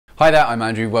Hi there, I'm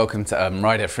Andrew. Welcome to Urban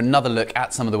Rider for another look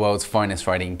at some of the world's finest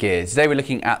riding gear. Today we're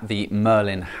looking at the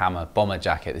Merlin Hammer Bomber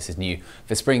Jacket. This is new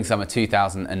for spring-summer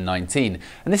 2019.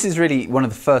 And this is really one of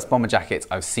the first bomber jackets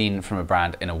I've seen from a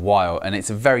brand in a while. And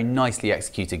it's a very nicely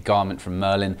executed garment from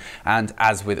Merlin. And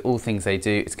as with all things they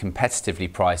do, it's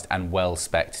competitively priced and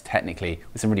well-specced technically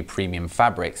with some really premium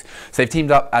fabrics. So they've teamed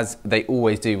up, as they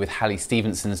always do, with Halley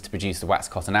Stevensons to produce the wax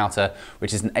cotton outer,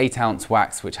 which is an 8-ounce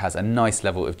wax which has a nice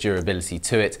level of durability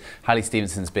to it. Halley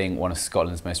Stevensons being one of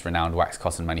Scotland's most renowned wax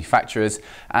cotton manufacturers,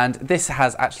 and this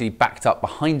has actually backed up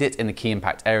behind it in the key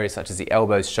impact areas such as the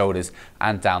elbows, shoulders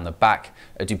and down the back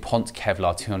a DuPont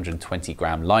Kevlar 220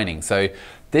 gram lining. So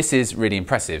this is really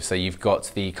impressive. So you've got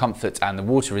the comfort and the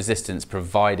water resistance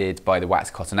provided by the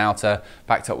wax cotton outer,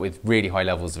 backed up with really high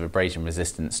levels of abrasion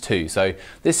resistance too. So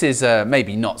this is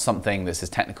maybe not something that's as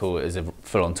technical as a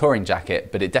full-on touring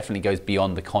jacket, but it definitely goes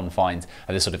beyond the confines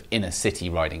of this sort of inner city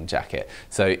riding jacket.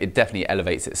 So it definitely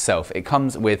elevates itself. It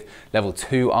comes with level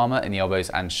 2 armour in the elbows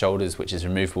and shoulders, which is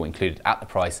removable, included at the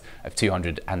price of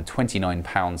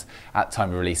 £229 at time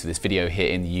of release of this video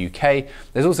here in the UK.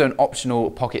 There's also an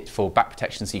optional pocket for back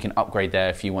protection, so you can upgrade there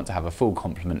if you want to have a full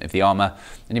complement of the armour.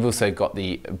 And you've also got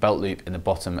the belt loop in the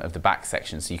bottom of the back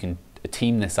section, so you can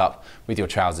team this up with your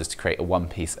trousers to create a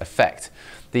one-piece effect.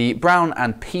 The Brown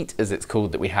and Peat, as it's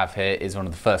called, that we have here is one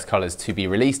of the first colours to be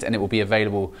released, and it will be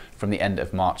available from the end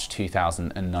of March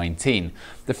 2019.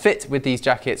 The fit with these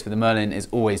jackets with the Merlin is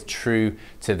always true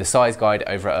to the size guide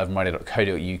over at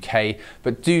urbanrider.co.uk,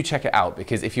 but do check it out,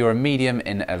 because if you're a medium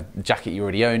in a jacket you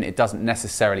already own, it doesn't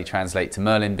necessarily translate to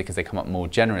Merlin because they come up more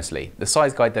generously. The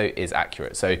size guide though is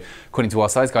accurate. So according to our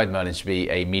size guide, Merlin should be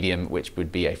a medium, which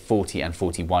would be a 40 and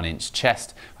 41 inch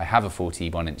chest. I have a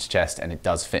 41 inch chest and it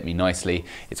does fit me nicely.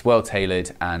 It's well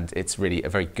tailored and it's really a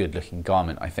very good looking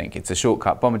garment, I think. It's a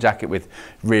shortcut bomber jacket with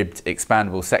ribbed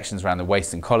expandable sections around the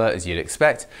waist and collar, as you'd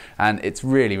expect, and it's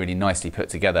really, really nicely put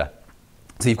together.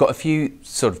 So you've got a few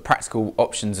sort of practical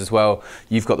options as well.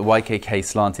 You've got the YKK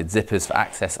slanted zippers for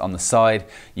access on the side.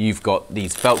 You've got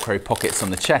these Velcro pockets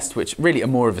on the chest, which really are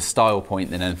more of a style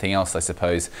point than anything else, I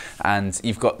suppose. And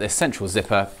you've got this central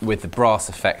zipper with the brass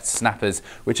effect snappers,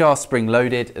 which are spring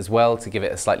loaded as well to give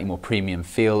it a slightly more premium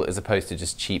feel as opposed to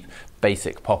just cheap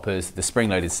basic poppers. The spring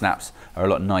loaded snaps are a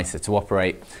lot nicer to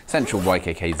operate. Central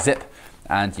YKK zip.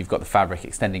 And you've got the fabric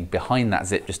extending behind that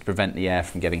zip just to prevent the air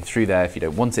from getting through there if you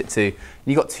don't want it to. And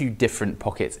you've got two different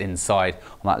pockets inside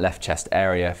on that left chest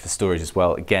area for storage as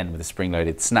well, again with the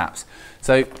spring-loaded snaps.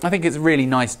 So I think it's a really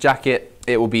nice jacket.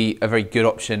 It will be a very good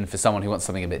option for someone who wants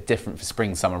something a bit different for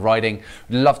spring-summer riding.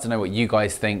 I'd love to know what you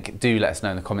guys think. Do let us know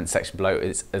in the comments section below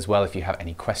as well if you have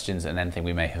any questions and anything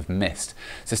we may have missed.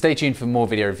 So stay tuned for more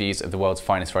video reviews of the world's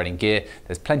finest riding gear.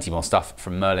 There's plenty more stuff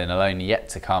from Merlin alone yet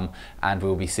to come, and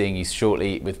we'll be seeing you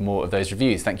shortly with more of those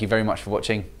reviews. Thank you very much for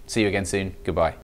watching. See you again soon. Goodbye.